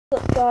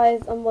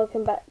guys, and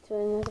welcome back to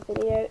another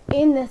video.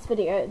 In this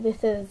video,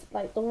 this is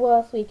like the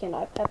worst weekend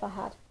I've ever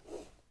had.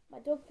 My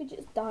dog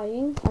Fidget's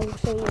dying. I will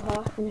show you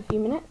her in a few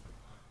minutes.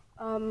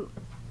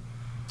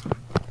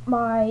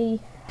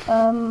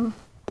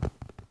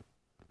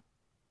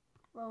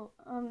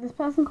 This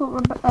person called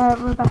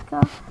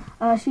Rebecca,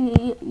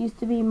 she used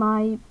to be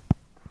my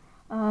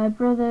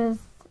brother's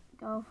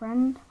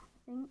girlfriend, I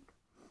think.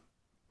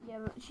 Yeah,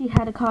 but she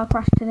had a car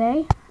crash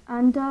today,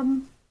 and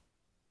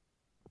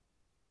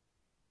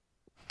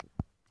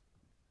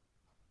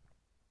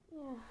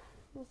yeah,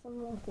 there's some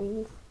more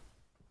things.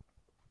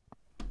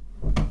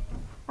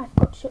 I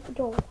forgot to shut the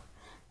door.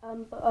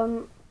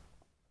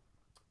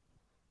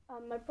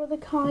 My brother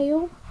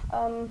Kyle,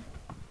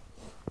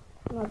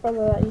 my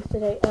brother that used to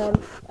date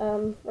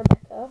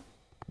Rebecca,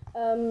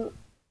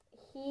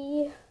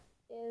 he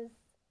is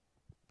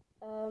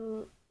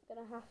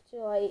gonna have to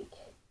like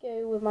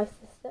go with my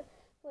sister.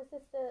 My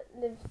sister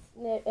lives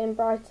in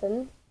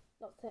Brighton,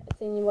 not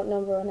saying you what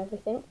number and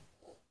everything,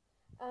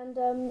 and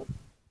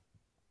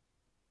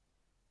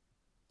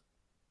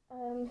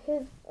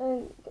his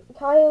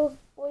Kyle's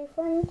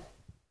boyfriend,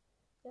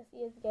 yes,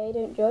 he is gay,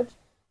 don't judge.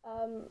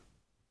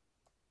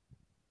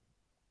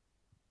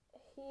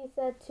 He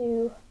said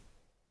to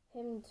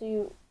him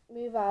to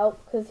move out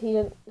because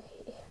because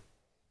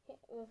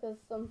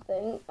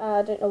something,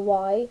 I don't know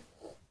why,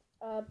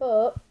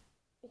 but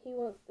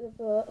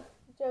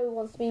Joe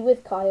wants to be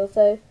with Kyle,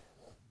 so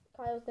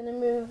Kyle's gonna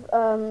move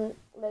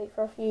like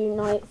for a few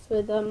nights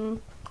with my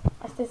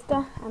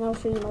sister, and I'll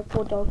show you my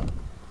poor dog.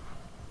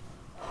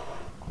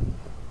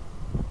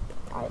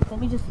 Alright, I'm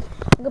gonna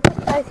put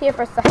you guys here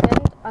for a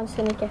second. I'm just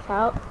gonna get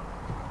out.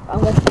 But I'm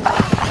gonna send you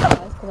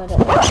guys because I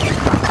don't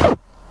know.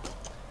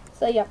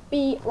 So yeah,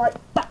 be right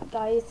back,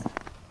 guys.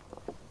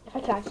 If I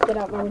can, just get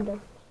out my window.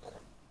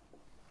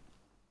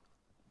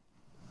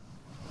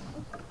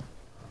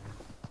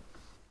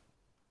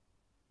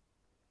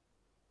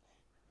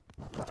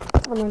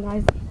 Come on,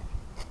 guys.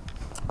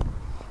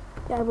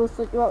 Yeah, we'll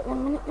sort you out in a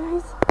minute,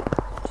 guys.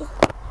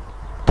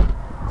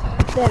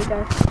 There we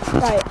go.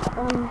 Right.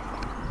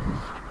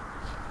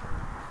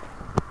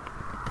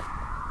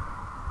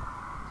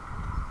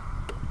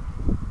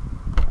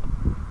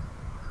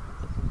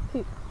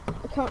 Poop.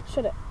 I can't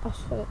shut it. I'll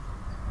shut it.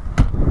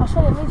 I'll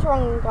shut it later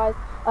on, guys.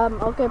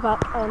 I'll go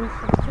back.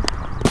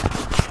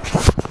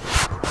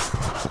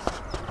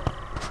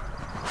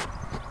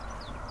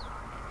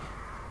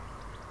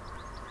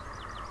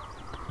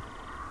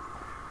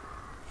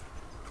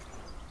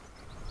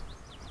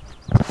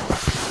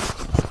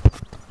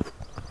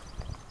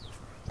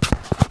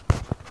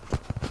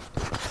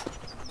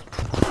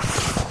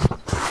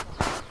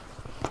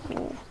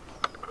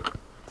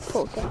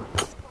 Poor guy.